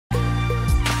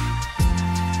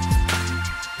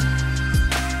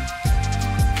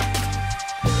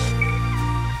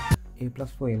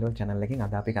for Yellow channel එකකින්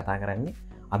අද අපි කතා කරන්නේ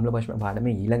අම්ල භෂ්ම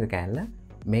පාඩමේ ඊළඟ කෑල්ල.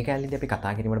 මේ කෑල්ලේදී අපි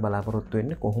කතා කිරීමට බලාපොරොත්තු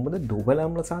වෙන්නේ කොහොමද දුබල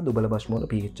අම්ල සහ දුබල භෂ්ම වල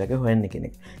pH එක හොයන්නේ කියන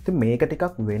එක. ඉතින් මේක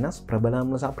ටිකක් වෙනස් ප්‍රබල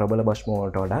අම්ල සහ ප්‍රබල භෂ්ම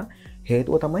වලට වඩා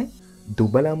හේතුව තමයි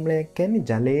දුබල අම්ලයක් කියන්නේ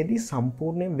ජලයේදී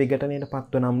සම්පූර්ණයෙන් විඝටනයට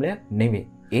පත්වන අම්ලයක් නෙවෙයි.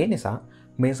 ඒ නිසා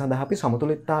මේ සඳහා අපි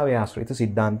සමතුලිතතාවය ආශ්‍රිත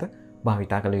සිද්ධාන්ත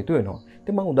භාවිතා කළ යුතු වෙනවා.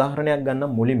 ඉතින් මම උදාහරණයක්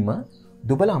ගන්නම් මුලින්ම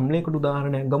දුබල අම්ලයකට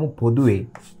උදාහරණයක් ගමු පොදුවේ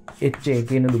HA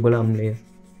කියන දුබල අම්ලය.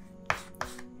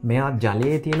 මෙයා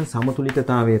ජලයේ තියෙන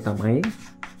සමතුලිතතාවය තමයි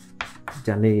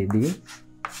ජලයේදී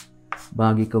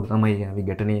භාගිකව තමයි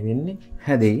විඝටනය වෙන්නේ.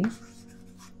 හැදෙයි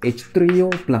H3O+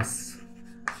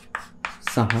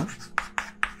 සහ A-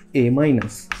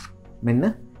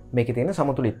 මෙන්න මේකේ තියෙන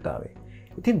සමතුලිතතාවය.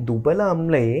 ඉතින් දුබල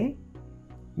අම්ලයේ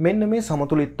මෙන්න මේ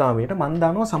සමතුලිතතාවයට මම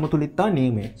දානවා සමතුලිතතා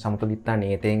නියමය. සමතුලිතතා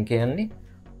නියතයෙන් කියන්නේ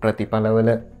ප්‍රතිඵලවල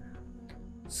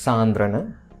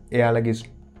සාන්ද්‍රණ එයාලගේ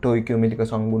ස්ටොයිකියොමෙට්‍රික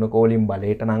සංගුණක වලින්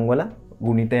බලයට නංවලා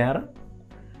ගුණිතය අර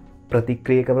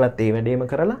ප්‍රතික්‍රියකවලත් ඒ වැඩේම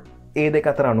කරලා ඒ දෙක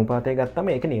අතර අනුපාතය ගත්තම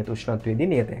ඒක නියත උෂ්ණත්වයේදී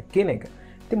නියතයක් කියන එක.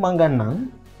 ඉතින් මම ගන්නම්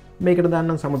මේකට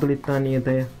දාන්නම් සමතුලිතතා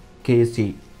නියතය Kc.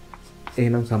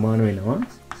 එහෙනම් සමාන වෙනවා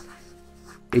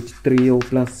H3O+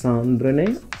 සාන්ද්‍රණය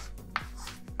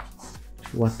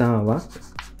වතාවක්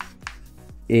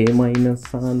A-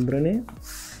 සාන්ද්‍රණය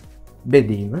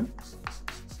බෙදීම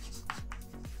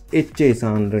HA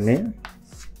සාන්ද්‍රණය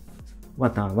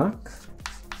වතාවක්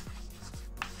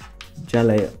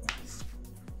ජලය.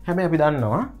 හැබැයි අපි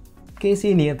දන්නවා Kc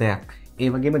නියතයක්. ඒ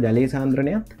වගේම ජලයේ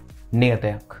සාන්ද්‍රණයත්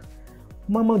නියතයක්.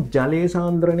 මම ජලයේ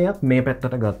සාන්ද්‍රණයත් මේ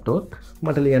පැත්තට ගත්තොත්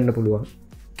මට ලියන්න පුළුවන්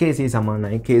Kc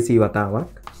සමානයි Kc වතාවක්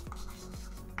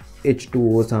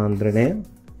H2O සාන්ද්‍රණය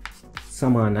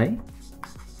සමානයි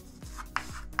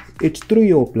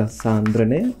H3O+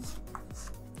 සාන්ද්‍රණය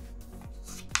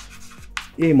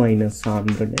A-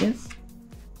 සාන්ද්‍රණය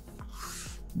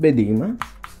බෙදීම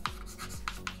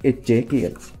HA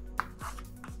කියලා.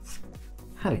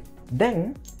 හරි. දැන්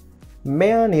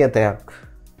මෙයා නියතයක්.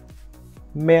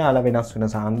 මෙයාලා වෙනස් වෙන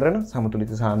සාන්ද්‍රණ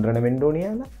සමතුලිත සාන්ද්‍රණ වෙන්න ඕනේ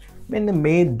යාලා. මෙන්න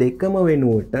මේ දෙකම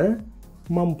වෙනුවට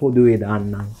මම පොදුවේ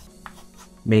දාන්නම්.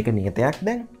 මේක නියතයක්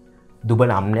දැන්.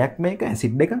 දුබල අම්ලයක් මේක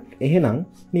ඇසිඩ් එකක්. එහෙනම්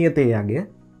නියතයගේ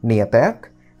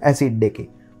නියතයක් ඇසිඩ් එකේ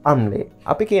අම්ලය.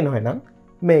 අපි කියනවා එහෙනම්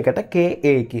මේකට Ka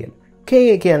කියලා. Ka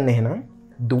කියන්නේ එහෙනම්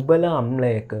දුබල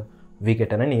අම්ලයක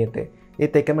විඝටන නියතය.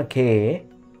 ඒත් එකම Ka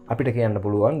අපිට කියන්න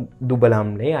පුළුවන් දුබල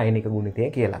අම්ලයේ අයනික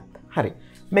ගුණිතය කියලාත්. හරි.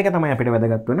 මේක තමයි අපිට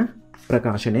වැදගත් වෙන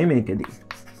ප්‍රකාශනය මේකෙදී.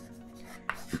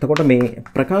 එතකොට මේ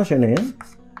ප්‍රකාශනය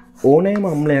ඕනෑම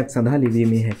අම්ලයක් සඳහා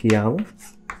ලිවීමේ හැකියාව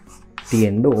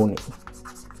තියෙන්න ඕනේ.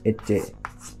 HA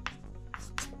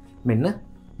මෙන්න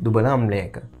දුබල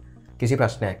අම්ලයක කිසි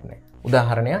ප්‍රශ්නයක් නැහැ.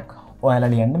 උදාහරණයක් ඔයාලා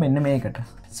ලියන්න මෙන්න මේකට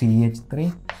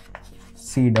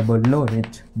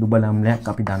CH3COOH දුබල අම්ලයක්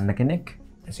අපි දන්න කෙනෙක්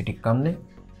ඇසිටික් අම්ලය.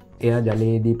 එයා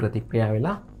ජලයේදී ප්‍රතික්‍රියා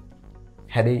වෙලා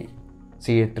හැදෙයි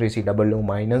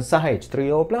CH3COO- සහ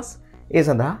H3O+. ඒ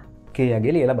සඳහා K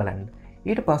යගේ ලියලා බලන්න.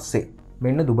 ඊට පස්සේ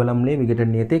මෙන්න දුබල අම්ලයේ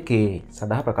විඝටන නියතය K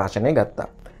සඳහා ප්‍රකාශනය ගත්තා.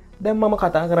 දැන් මම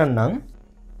කතා කරන්නම්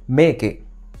මේකේ.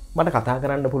 මට කතා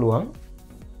කරන්න පුළුවන්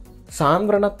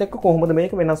සාන්ද්‍රණත් එක්ක කොහොමද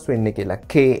මේක වෙනස් වෙන්නේ කියලා.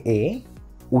 Ka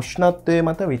උෂ්ණත්වයේ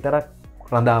මත විතරක්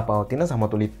රඳා පවතින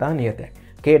සමතුලිතතා නියතයක්.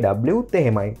 Kw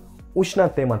එහෙමයි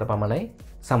උෂ්ණත්වයේ මත පමණයි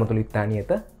සමතුලිතතා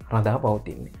නියත රඳා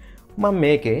පවතින්නේ. මම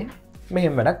මේකේ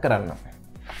මෙහෙම වැඩක් කරන්නම්.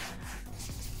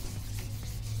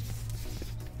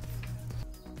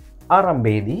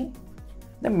 ආරම්භයේදී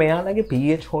දැන් මෙයාලගේ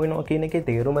pH හොයනවා කියන එකේ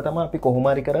තේරුම තමයි අපි කොහොම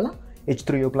හරි කරලා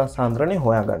H3O+ සාන්ද්‍රණය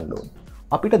හොයාගන්න ඕනේ.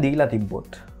 අපිට දීලා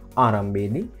තිබ්බොත්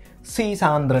ආරම්භයේදී C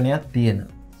සාන්ද්‍රණයක් තියෙන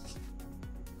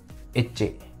HA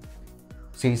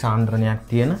C සාන්ද්‍රණයක්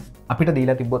තියෙන අපිට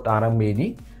දීලා තිබ්බොත් ආරම්භයේදී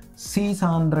C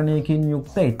සාන්ද්‍රණයකින්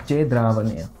යුක්ත HA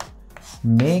ද්‍රාවණය.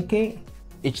 මේකේ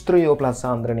H3O+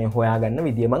 සාන්ද්‍රණය හොයාගන්න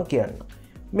විදිය මම කියන්න.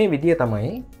 මේ විදිය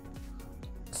තමයි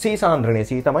C සාන්ද්‍රණය.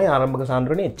 C තමයි ආරම්භක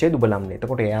සාන්ද්‍රණය HA දුබල අම්ලය.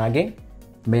 එතකොට එයාගෙන්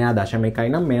මෙයා 0.1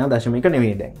 නම් මෙයා 0.1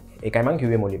 නෙවෙයි දැන්. ඒකයි මම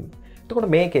කිව්වේ මුලින්ම. එතකොට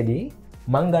මේකෙදී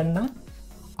මම ගන්න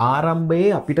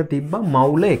ආරම්භයේ අපිට තිබ්බ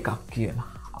මවුල එකක් කියලා.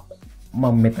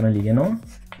 මම මෙතන ලියනවා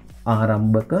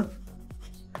ආරම්භක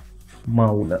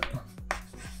මවුල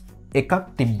එකක්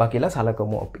තිබ්බා කියලා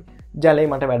සලකමු අපි. ජලය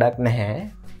මට වැඩක් නැහැ.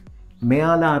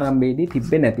 මෙයාලා ආරම්භයේදී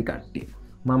තිබ්බේ නැති කට්ටිය.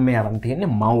 මම මේ අරන්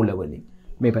තියන්නේ මවුල වලින්.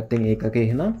 මේ පැත්තෙන් ඒකක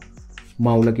එහෙනම්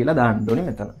මවුල කියලා දාන්න ඕනේ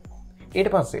මෙතන. ඊට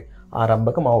පස්සේ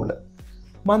ආරම්භක මවුල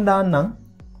මම දාන්නම්.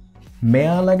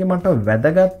 මෙයාලගේ මට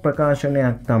වැදගත්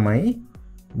ප්‍රකාශනයක් තමයි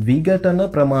විඝටන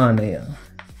ප්‍රමාණය.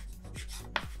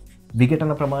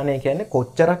 විඝටන ප්‍රමාණය කියන්නේ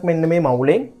කොච්චරක් මෙන්න මේ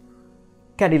මවුලෙන්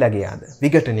කැඩිලා ගියාද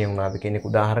විඝටනය වුණාද කියන එක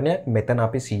උදාහරණයක්. මෙතන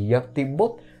අපි 100ක්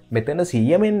තිබ්බොත් මෙතන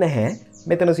 100 මෙන්න නැහැ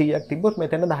මෙතන 100ක් තිබ්බොත්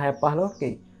මෙතන 10ක් 15ක්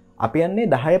එයි. අපි යන්නේ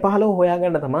 10 15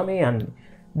 හොයාගන්න තමයි මේ යන්නේ.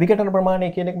 විඝටන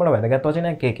ප්‍රමාණය කියන එක මට වැදගත්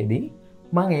වචනයක් ඒකෙදී.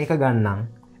 මම ඒක ගන්නම්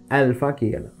ඇල්ෆා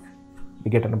කියලා.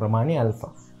 විඝටන ප්‍රමාණය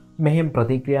ඇල්ෆා. මෙහෙම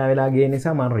ප්‍රතික්‍රියා වෙලා ගිය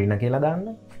නිසා මම ඍණ කියලා දාන්න.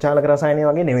 චාලක රසායනය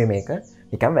වගේ නෙමෙයි මේක.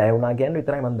 නිකන් වැය වුණා කියන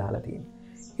විතරයි මම දාලා තියෙන්නේ.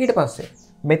 ඊට පස්සේ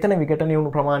මෙතන විඝටන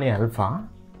වුණු ප්‍රමාණය ඇල්ෆා.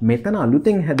 මෙතන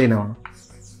අලුතෙන් හැදෙනවා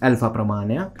ඇල්ෆා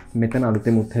ප්‍රමාණයක්. මෙතන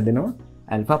අලුතෙමුත් හැදෙනවා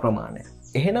ඇල්ෆා ප්‍රමාණයක්.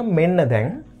 එහෙනම් මෙන්න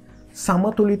දැන්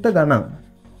සමතුලිත ගණන්.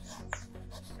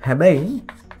 හැබැයි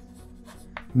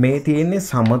මේ තියෙන්නේ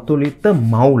සමතුලිත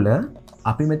මවුල.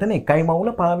 අපි මෙතන එකයි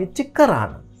මවුල පාවිච්චි කරා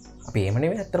නම්. අපි එහෙම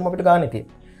නෙවෙයි ඇත්තටම අපිට ගන්න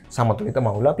තියෙන්නේ. සමතුලිත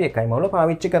මවුල අපි එකයි මවුල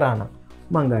පාවිච්චි කරා නම්.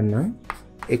 මම ගන්නම්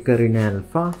 1 ඍණ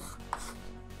ඇල්ෆා,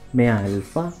 මෙයා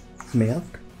ඇල්ෆා,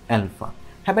 මෙයත් ඇල්ෆා.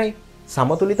 හැබැයි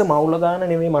සමතුලිත මවුල ගන්න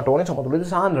නෙවෙයි මට ඕනේ සමතුලිත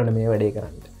සාන්ද්‍රණය මේ වැඩේ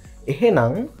කරන්න.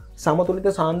 එහෙනම් සමතුලිත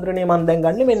සාන්ද්‍රණය මම දැන්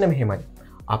ගන්නෙ මෙන්න මෙහෙමයි.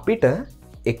 අපිට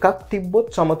එකක් තිබ්බොත්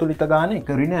සමතුලිත ගාන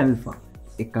 1 ඍණ ඇල්ෆා.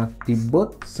 එකක්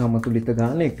තිබ්බොත් සමතුලිත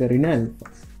ගාන 1 ර්ණ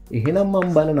ඇල්ෆා. එහෙනම්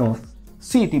මම බලනවා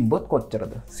C තිබ්බොත්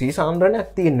කොච්චරද? C සාන්ද්‍රණයක්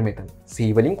තියෙන්නේ මෙතන. C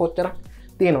වලින් කොච්චරක්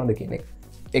තියෙනවද කියන එක.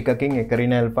 එකකින් 1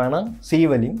 ර්ණ ඇල්ෆා නම් C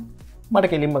වලින්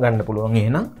මට කෙලින්ම ගන්න පුළුවන්.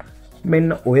 එහෙනම් මෙන්න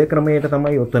ඔය ක්‍රමයට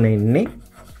තමයි උතන එන්නේ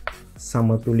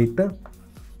සමතුලිත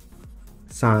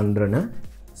සාන්ද්‍රණ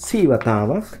C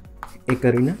වතාවක්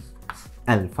 1 ර්ණ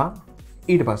ඇල්ෆා.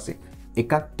 ඊට පස්සේ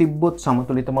එකක් තිබ්බොත්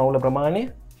සමතුලිත මවුල ප්‍රමාණය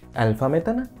ඇල්ෆා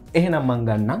මෙතන. එහෙනම් මං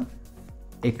ගන්නම්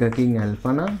එකකින්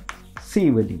ඇල්ෆා නම් C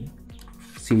වලින්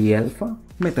C ඇල්ෆා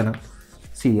මෙතන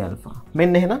C ඇල්ෆා.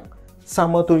 මෙන්න එහෙනම්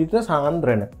සමතුලිත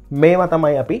සාන්ද්‍රණ. මේවා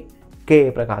තමයි අපි K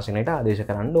ප්‍රකාශනයට ආදේශ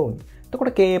කරන්න ඕනේ.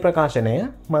 එතකොට K ප්‍රකාශනය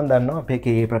මම දන්නවා අපේ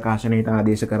K ප්‍රකාශනයට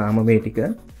ආදේශ කරාම මේ ටික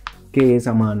K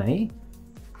සමානයි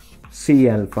C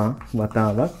ඇල්ෆා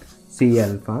වතාවක් C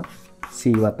ඇල්ෆා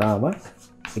C වතාවක්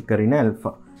 1 ඍණ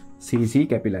ඇල්ෆා CC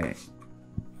කැපිලා.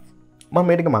 මම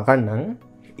මේ ටික මකන්නම්.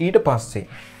 ඊට පස්සේ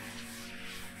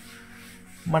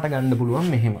මට ගන්න පුළුවන්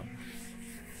මෙහෙම.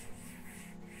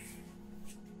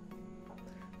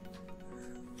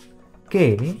 K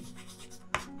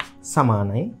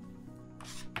සමානයි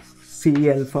C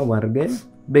ඇල්ෆා වර්ගය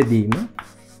බෙදීම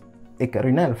 1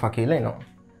 ඍණ ඇල්ෆා කියලා එනවා.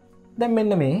 දැන්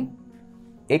මෙන්න මේ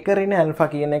 1 ඍණ ඇල්ෆා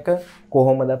කියන එක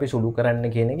කොහොමද අපි සුළු කරන්න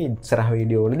කියන එක ඉස්සරහ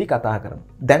වීඩියෝ වලදී කතා කරමු.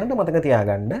 දැනට මතක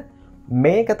තියාගන්න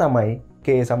මේක තමයි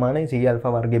K සමානයි C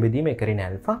ඇල්ෆා වර්ගය බෙදීම 1 ඍණ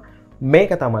ඇල්ෆා.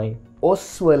 මේක තමයි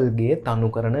ඔස්වල්ගේ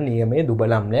තනුකරණ නියමයේ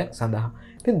දුබල අම්ලයක් සඳහා.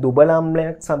 ඉතින් දුබල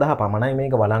අම්ලයක් සඳහා පමණයි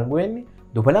මේක වළංගු වෙන්නේ.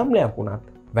 දුබල අම්ලයක් වුණත්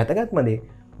වැදගත්ම දේ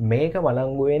මේක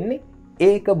වළංගු වෙන්නේ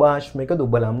ඒක භාෂ්මික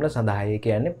දුබල අම්ල සඳහා. ඒ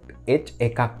කියන්නේ H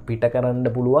එකක් පිට කරන්න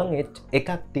පුළුවන් H එකක්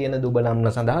තියෙන දුබල අම්ල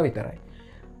සඳහා විතරයි.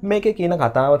 මේකේ කියන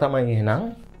කතාව තමයි එහෙනම්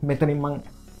මෙතනින් මම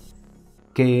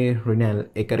K ඍණ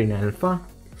 1 ඍණ ඇල්ෆා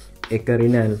 1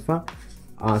 ඍණ ඇල්ෆා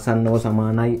ආසන්නව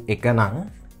සමානයි 1 නම්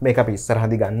මේක අපි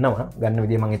ඉස්සරහදී ගන්නවා. ගන්න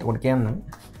විදිය මම එතකොට කියන්නම්.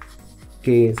 K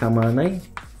සමානයි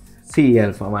C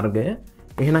ඇල්ෆා වර්ගය.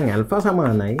 එහෙනම් ඇල්ෆා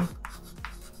සමානයි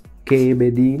K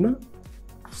බෙදීම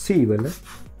C වල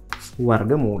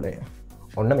වර්ගමූලය.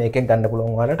 ඔන්න මේකෙන් ගන්න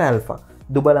පුළුවන් ඔයාලට ඇල්ෆා.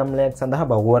 දුබල අම්ලයක් සඳහා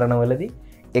බහුවර්ණවලදී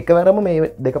එකවරම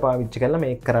මේ දෙක පාවිච්චි කරලා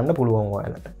මේක කරන්න පුළුවන්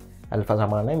ඔයාලට. ඇල්ෆා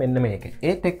සමානයි මෙන්න මේක.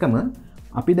 ඒත් එක්කම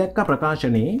අපි දැක්ක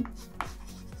ප්‍රකාශනයේ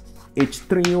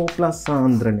H3O+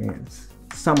 සාන්ද්‍රණය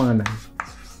සමානයි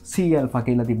C ඇල්ෆා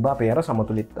කියලා තිබ්බා අපේ අර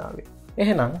සමතුලිතතාවය.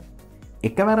 එහෙනම්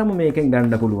එකවරම මේකෙන්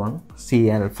ගන්න පුළුවන් C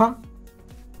ඇල්ෆා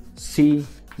C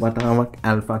වතාවක්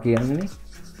ඇල්ෆා කියන්නේ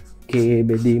K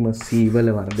බෙදීම C වල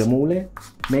වර්ගමූලය.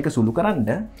 මේක සුළු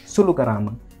කරාම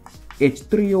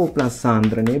H3O+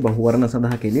 සාන්ද්‍රණයේ බහුවර්ණ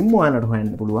සඳහා කෙලින්ම ඔයාලට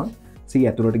හොයන්න පුළුවන්. C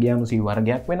ඇතුළට ගියාම C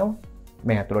වර්ගයක් වෙනවා.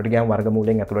 මේ ඇතුළට ගියාම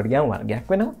වර්ගමූලයෙන් ඇතුළට ගියාම වර්ගයක්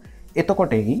වෙනවා.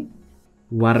 එතකොට එයි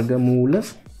වර්ගමූල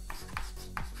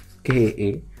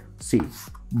KAC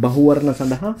බහුවර්ණ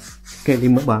සඳහා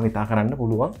කෙලින්ම භාවිතා කරන්න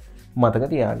පුළුවන්. මතක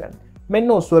තියාගන්න.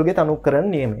 මෙන්න ඔස්වල්ගේ තනුකරණ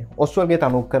නියමය. ඔස්වල්ගේ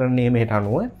තනුකරණ නියමයට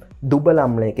අනුව දුබල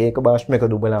අම්ලයක ඒක භාෂ්මික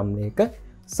දුබල අම්ලයක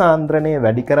සාන්ද්‍රණය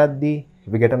වැඩි කරද්දී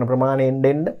විඝටන ප්‍රමාණයෙන්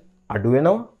දෙන්න අඩු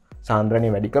වෙනවා. සාන්ද්‍රණය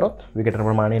වැඩි කරොත් විඝටන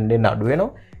ප්‍රමාණයෙන් දෙන්න අඩු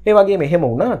වෙනවා. ඒ වගේ මෙහෙම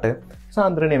වුණාට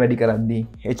සාන්ද්‍රණය වැඩි කරද්දී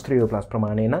H3O+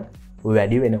 ප්‍රමාණය නම්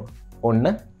වැඩි වෙනවා. ඔන්න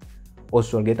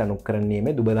ඔස්වල්ගේ තනුකරණ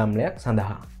නියමයේ දුබල අම්ලයක්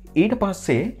සඳහා. ඊට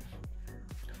පස්සේ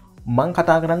මං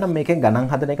කතා කරන්න මේකෙන් ගණන්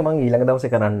හදන එක මං ඊළඟ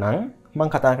දවසේ කරන්නම්. මං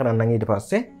කතා කරන්නම් ඊට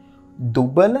පස්සේ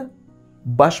දුබල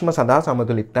භෂ්ම සඳහා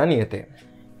සමතුලිතතා නියතය.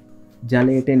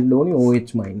 ජලයට එන්න ඕනි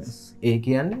OH-. ඒ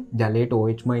කියන්නේ ජලයට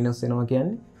OH- වෙනවා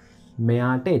කියන්නේ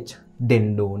මෙයාට H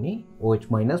දෙන්න ඕනි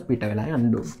OH- පිට වෙලා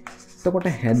යන්න ඕනි. එතකොට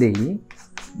හැදෙයි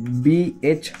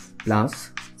BH+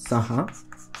 සහ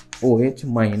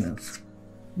OH-.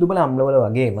 දුබල අම්ලවල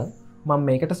වගේම මම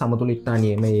මේකට සමතුලිතතා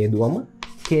නියමය යෙදුවම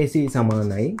KC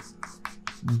සමානයි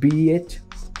BH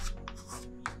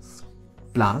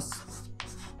plus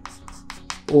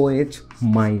OH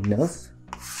minus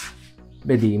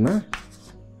බෙදීම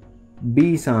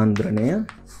B සාන්ද්‍රණය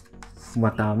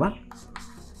වතාවක්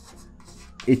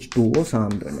H2O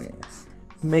සාන්ද්‍රණය.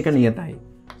 මේක නියතයි.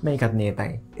 මේකත්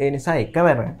නියතයි. ඒ නිසා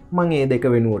එකවර මම මේ දෙක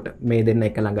වෙනුවට මේ දෙන්න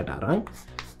එක ළඟට අරන්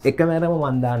එකවරම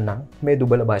මම දාන්නම් මේ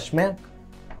දුබල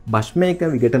භෂ්මයක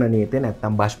විඝටන නියතය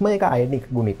නැත්නම් භෂ්මයක අයනික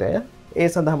ගුණිතය. ඒ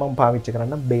සඳහා මම පාවිච්චි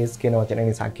කරන්න බේස් කියන වචනේ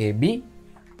නිසා KB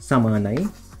සමානයි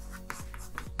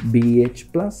BH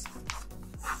plus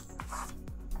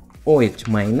OH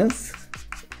minus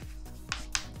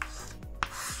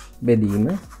බෙදීම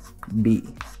B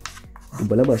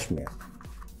දුබල භෂ්මය.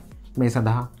 මේ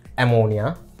සඳහා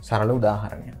ඇමෝනියා සරල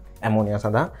උදාහරණයක්. ඇමෝනියා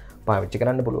සඳහා පාවිච්චි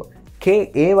කරන්න පුළුවන්. Ka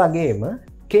වගේම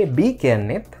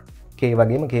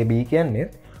KB කියන්නේ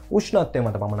උෂ්ණත්වය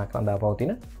මත පමණක් රඳා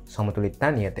පවතින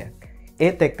සමතුලිතතා නියතයක්.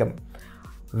 ඒත් එක්කම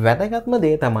වැදගත්ම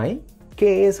දේ තමයි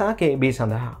Ka සහ KB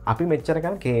සඳහා අපි මෙච්චර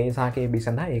කල් Ka සහ KB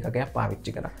සඳහා ඒකකයක්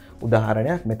පාවිච්චි කරා.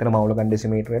 උදාහරණයක් මෙතන මවුලගන්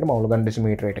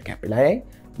ඩෙසිමීටරයට කැපිලායි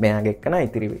මෙයාගේ එක්කන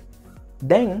ඉතිරි වෙයි.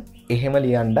 දැන් එහෙම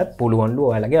ලියන්නත් පුළුවන්ලු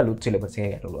ඔයාලගේ අලුත් සිලබස් එකේ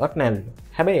ගැටලුවක් නැල්ලු.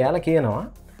 හැබැයි එයාලා කියනවා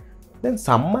දැන්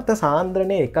සම්මත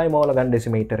සාන්ද්‍රණය 1 මෝලගන්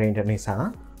ඩෙසිමීටරයට නිසා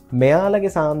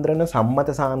මෙයාලගේ සාන්ද්‍රණ සම්මත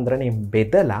සාන්ද්‍රණයෙන්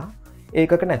බෙදලා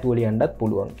ඒකක නැතුව ලියන්නත්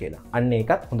පුළුවන් කියලා. අන්න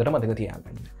ඒකත් හොඳට මතක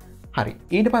තියාගන්න. හරි.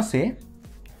 ඊට පස්සේ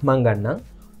මම ගන්නම්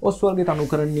ඔස්වල්ගේ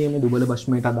තනුකරණ නියම දුබල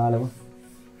භෂ්මයට අදාළව.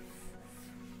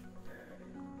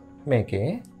 මේකේ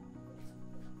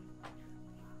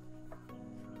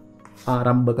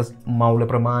ආරම්භක මවුල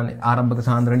ප්‍රමාණය ආරම්භක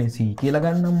සාන්ද්‍රණය C කියලා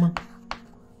ගන්නම්ම.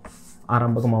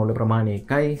 ආරම්භක මවුල ප්‍රමාණය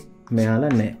 1යි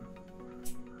මෙයාලා නැහැ.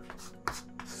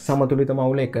 සමතුලිත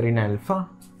මවුල 1 ඍණ ඇල්ෆා.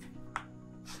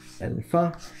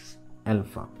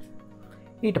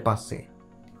 ඊට පස්සේ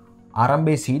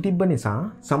ආරම්භයේ C තිබ්බ නිසා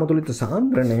සමතුලිත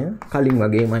සාන්ද්‍රණය කලින්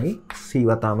වගේමයි C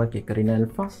වතාවක් 1 ඍණ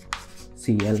ඇල්ෆා C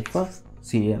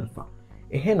ඇල්ෆා.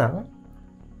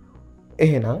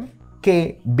 එහෙනම්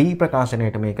KB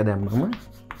ප්‍රකාශනයට මේක දැම්මම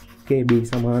KB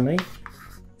සමානයි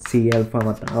C ඇල්ෆා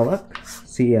වතාවක්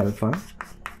C ඇල්ෆා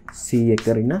C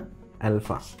 1 ඍණ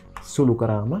ඇල්ෆා. සුළු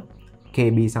කරාම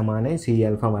KB සමානයි C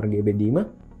ඇල්ෆා වර්ගයේ බෙදීම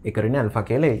 1 ඍණ ඇල්ෆා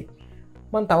කියලා එයි.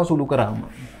 මම තව සුළු කරාම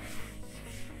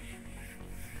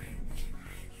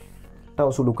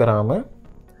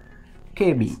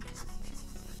KB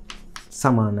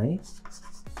සමානයි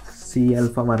C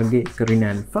ඇල්ෆා වර්ගයේ 1 ඍණ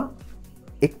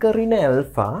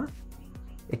ඇල්ෆා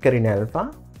 1 ඍණ ඇල්ෆා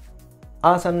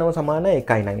ආසන්නව සමාන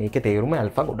 1යි නම් ඒකේ තේරුම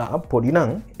ඇල්ෆා ගොඩාක් පොඩි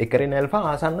නම් 1 ඍණ ඇල්ෆා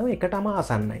ආසන්නව එකටම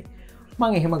ආසන්නයි. මම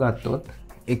එහෙම ගත්තොත්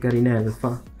 1 ඍණ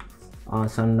ඇල්ෆා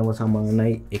ආසන්නව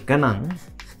සමානයි 1 නම්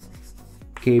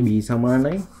KB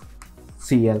සමානයි C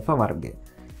ඇල්ෆා වර්ගය.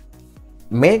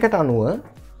 මේකට අනුව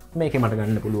මේක මට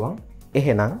ගන්න පුළුවන්.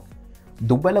 එහෙනම්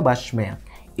දුබල භෂ්මයක්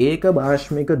ඒක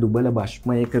භාෂ්මික දුබල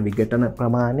භෂ්මයක විඝටන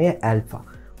ප්‍රමාණය ඇල්ෆා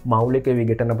මෞලික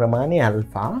විඝටන ප්‍රමාණය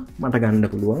ඇල්ෆා මට ගන්න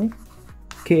පුළුවන්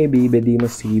KB බෙදීම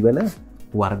C වල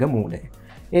වර්ගමූලය.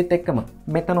 ඒත් එක්කම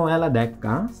මෙතන ඔයාලා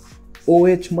දැක්කා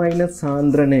OH minus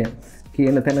සාන්ද්‍රණය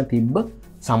කියන තැන තිබ්බ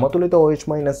සමතුලිත OH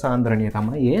minus සාන්ද්‍රණය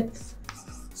තමයි ඒ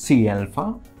C alpha.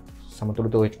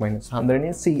 සමතුලිත OH minus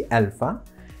සාන්ද්‍රණය C alpha.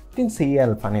 ඉතින් C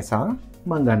ඇල්ෆා නිසා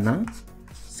මම ගන්නම්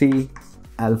C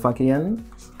ඇල්ෆා කියන්නේ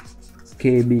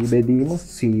KB බෙදීම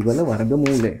C වල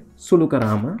වර්ගමූලය. සුළු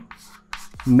කරාම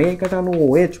මේකට අනුව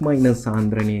OH minus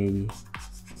සාන්ද්‍රණයයි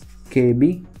KB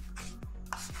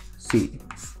C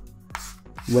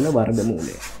වල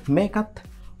වර්ගමූලය. මේකත්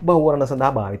බහුවර්ණ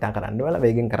සඳහා භාවිතා කරන්න වල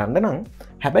වේගෙන් කරන්න නම්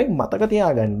හැබැයි මතක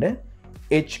තියාගන්න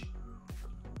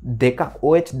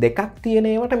OH දෙකක් තියෙන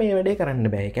ඒවට මේ වැඩේ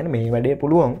කරන්න බෑ. ඒ කියන්නේ මේ වැඩේ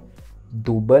පුළුවන්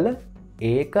දුබල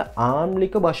ඒක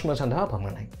ආම්ලික භෂ්ම සඳහා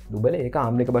පමණයි. දුබල ඒක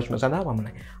ආම්ලික භෂ්ම සඳහා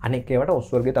පමණයි. අනෙක් ඒවට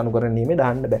ඔස්වර්ගයේ තනුකරණ නියමය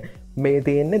දාන්න බෑ. මේ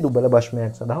තියෙන්නේ දුබල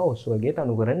භෂ්මයක් සඳහා ඔස්වර්ගයේ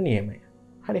තනුකරණ නියමය.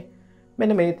 හරි.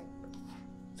 මෙන්න මේ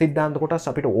සිද්ධාන්ත කොටස්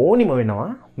අපිට ඕනිම වෙනවා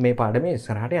මේ පාඩමේ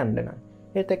ඉස්සරහට යන්න නම්.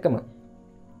 ඒත් එක්කම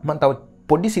මම තව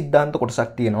පොඩි සිද්ධාන්ත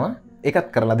කොටසක් තියෙනවා. ඒකත්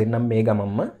කරලා දෙන්නම් මේ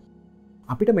ගමම්ම.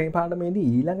 අපිට මේ පාඩමේදී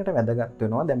ඊළඟට වැදගත්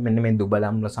වෙනවා දැන් මෙන්න මේ දුබල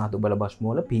අම්ල සහ දුබල භෂ්ම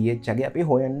වල pH එක අපි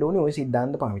හොයන්න ඕනේ ওই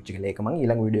සිද්ධාන්ත පාවිච්චි කරලා. ඒක මම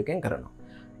ඊළඟ වීඩියෝ එකෙන් කරනවා.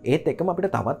 ඒත් එක්කම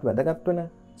අපිට තවත් වැදගත් වෙන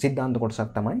සිද්ධාන්ත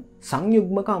කොටසක් තමයි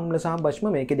සංයුග්මක අම්ල සහ භෂ්ම.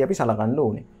 මේකෙදී අපි සලකන්න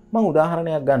ඕනේ. මම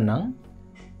උදාහරණයක් ගන්නම්.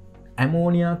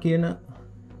 ඇමෝනියා කියන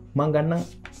මම ගන්නම්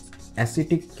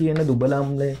ඇසිටික් කියන දුබල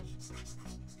අම්ලය.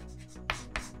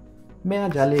 මෙයා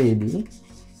ජලයේදී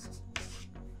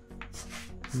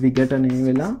විඝටනය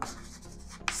වෙලා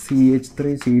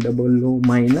CH3COO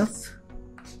minus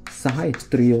සහ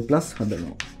H3O plus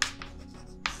හදනවා.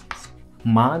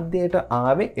 මාධ්‍යයට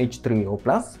ආවේ H3O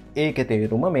plus. ඒකේ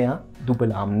තේරුම මෙයා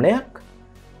දුබල අම්ලයක්.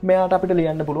 මෙයාට අපිට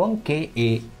ලියන්න පුළුවන් KA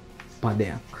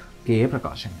පදයක් KA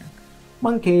ප්‍රකාශනයක්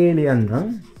මං KA ලියන්නම්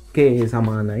KA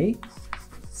සමානයි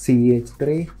CH3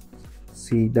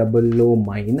 COO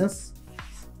minus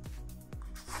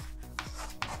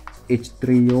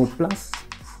H3O plus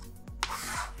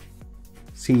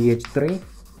CH3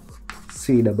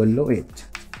 COOH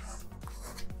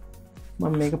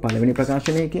මම මේක පළවෙනි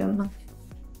ප්‍රකාශනය කියන්න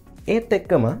ඒත්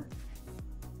එක්කම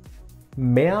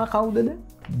මෙයා කවුදද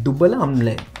දුබල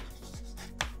අම්ලය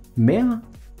මෙයා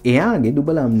එයාගේ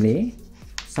දුබල අම්ලේ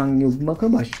සංයුග්මක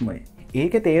භෂ්මය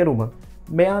ඒක තේරුම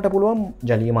මෙයාට පුළුවන්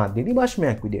ජලීය මාධ්‍යයේදී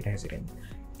භෂ්මයක් විදිහට හැසිරෙන්න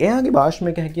එයාගේ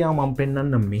භාෂ්මික හැකියාව මම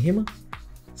පෙන්නන්නම් මෙහෙම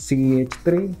CH3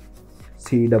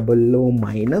 COO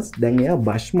minus දැන් එයා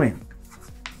භෂ්මයක්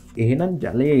එහෙනම්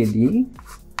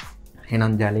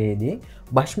ජලයේදී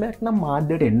භෂ්මයක් නම්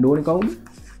මාධ්‍යයට එන්න ඕනේ කවුද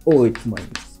OH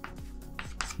minus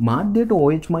මාධ්‍යයට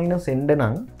OH minus එන්න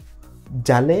නම්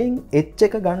ජලයෙන් H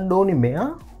එක ගන්න ඕනේ මෙයා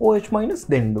OH minus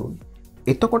දෙන්න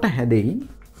ඕනේ එතකොට හැදෙයි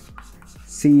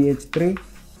CH3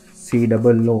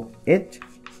 COOH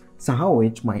සහ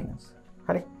OH minus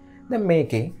හරි දැන්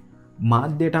මේකේ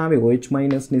මාධ්‍යයට ආවේ OH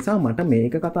minus නිසා මට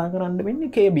මේක කතා කරන්න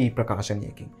වෙන්නේ KB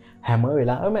ප්‍රකාශනයකින් හැම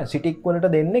වෙලාවෙම ඇසිටික්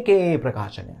වලට දෙන්නේ KA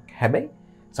ප්‍රකාශනයක් හැබැයි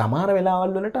සමහර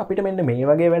වෙලාවල් වලට අපිට මෙන්න මේ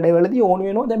වගේ වැඩවලදී ඕන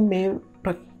වෙනවා දැන් මේ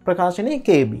ප්‍රකාශනයේ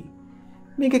KB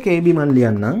මේක KB මන්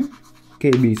ලියන්නම්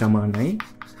KB සමානයි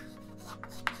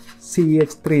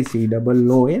CH3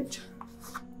 COOH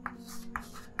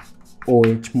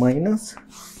OH minus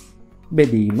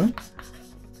බෙදීම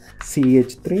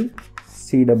CH3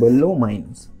 COO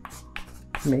minus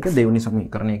මේක දෙවනි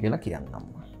සමීකරණය කියලා කියන්නම්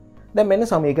දැන් මෙන්න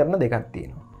සමීකරණ දෙකක්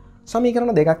තියෙනවා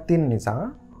සමීකරණ දෙකක් තියෙන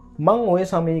නිසා මම ওই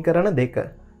සමීකරණ දෙක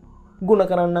ගුණ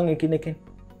කරන්නම් එකිනෙකින්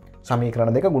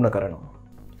සමීකරණ දෙක ගුණ කරනවා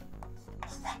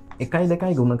 1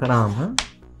 2 ගුණ කරාම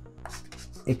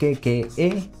 1 KA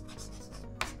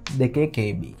 2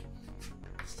 KB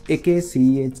 1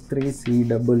 CH3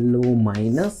 COO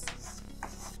minus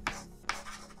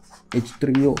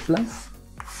H3O plus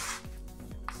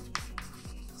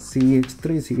CH3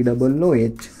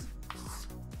 COOH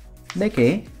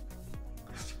දෙකේ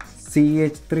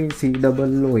CH3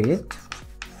 COOH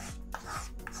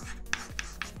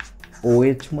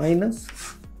OH minus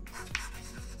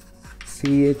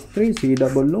CH3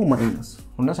 COO minus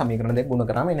ඔන්න සමීකරණ දෙක ගුණ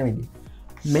කරාම එන විදිහ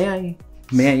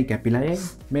මෙයයි කැපිලා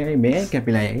මෙයයි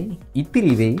කැපිලා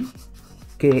ඉතිරි වෙයි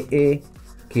KA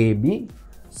KB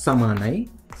සමානයි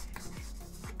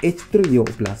H3O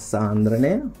plus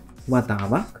සාන්ද්‍රණය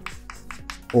වතාවක්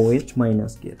OH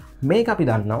minus කියලා මේක අපි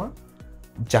දන්නවා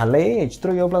ජලයේ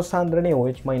H3O plus සාන්ද්‍රණය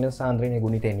OH minus සාන්ද්‍රණය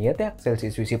ගුණිතය නියතයක්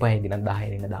Celsius 25 දින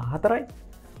 10 දින 14යි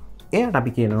එයාට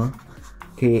අපි කියනවා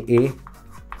KA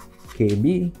KB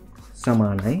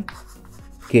සමානයි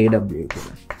KW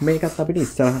කියලා මේකත් අපිට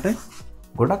ඉස්සරහට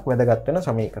ගොඩක් වැදගත් වෙන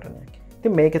සමීකරණයක්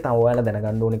ඉතින් මේකේ තව ඔයාලා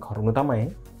දැනගන්න ඕනේ කරුණු තමයි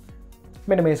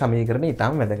මෙන්න මේ සමීකරණය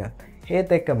ඉතාම වැදගත්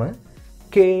ඒත් එක්කම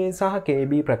K සහ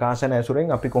KB ප්‍රකාශන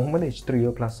ඇසුරෙන් අපි කොහොමද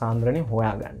H3O plus සාන්ද්‍රණය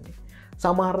හොයාගන්නේ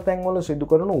සමහර තැන්වල සිදු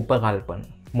කරන උපකල්පන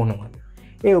මොනවද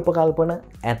ඒ උපකල්පන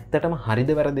ඇත්තටම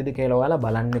හරිද වැරදිද කියලා ඔයාලා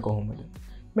බලන්නේ කොහොමද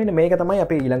මෙන්න මේක තමයි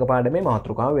අපේ ඊළඟ පාඩමේ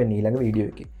මාතෘකාව වෙන්නේ ඊළඟ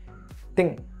වීඩියෝ එකේ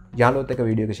ඉතින් යාළුවොත් එක්ක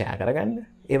වීඩියෝ එක ෂෙයා කරගන්න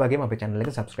ඒ වගේම අපේ channel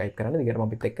එක subscribe කරන්න දිගටම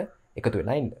අපිත් එක්ක එකතු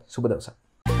වෙලා ඉන්න සුබ දවසක්